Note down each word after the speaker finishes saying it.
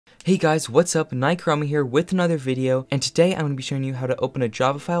Hey guys, what's up? Nightcrawmy here with another video, and today I'm going to be showing you how to open a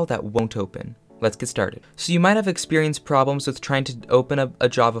Java file that won't open. Let's get started. So you might have experienced problems with trying to open a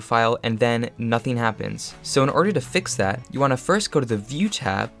Java file and then nothing happens. So in order to fix that, you want to first go to the View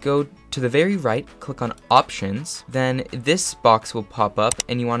tab, go to the very right, click on Options, then this box will pop up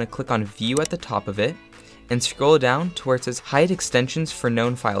and you want to click on View at the top of it, and scroll down to where it says Hide Extensions for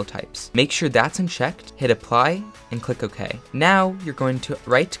Known File Types. Make sure that's unchecked, hit Apply, and click OK. Now you're going to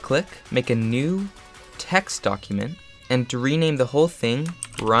right-click, make a new text document, and to rename the whole thing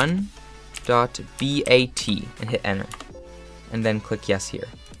run.bat and hit Enter. And then click Yes here.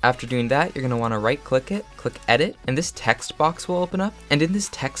 After doing that, you're going to want to right-click it, click Edit, and this text box will open up. And in this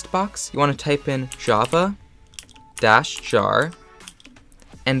text box, you want to type in java-jar,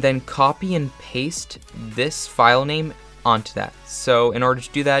 and then copy and paste this file name onto that. So in order to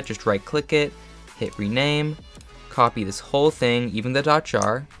do that, just right click it, hit rename, copy this whole thing, even the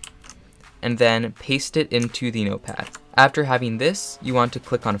 .jar, and then paste it into the notepad. After having this, you want to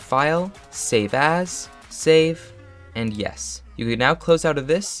click on File, Save As, Save, and Yes. You can now close out of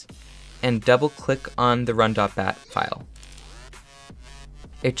this and double click on the run.bat file.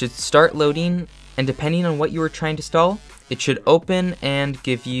 It should start loading, and depending on what you were trying to install, it should open and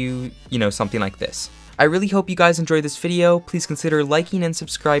give you, something like this. I really hope you guys enjoyed this video. Please consider liking and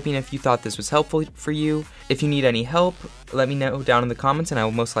subscribing if you thought this was helpful for you. If you need any help, let me know down in the comments and I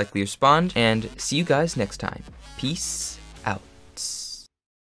will most likely respond. And see you guys next time. Peace out.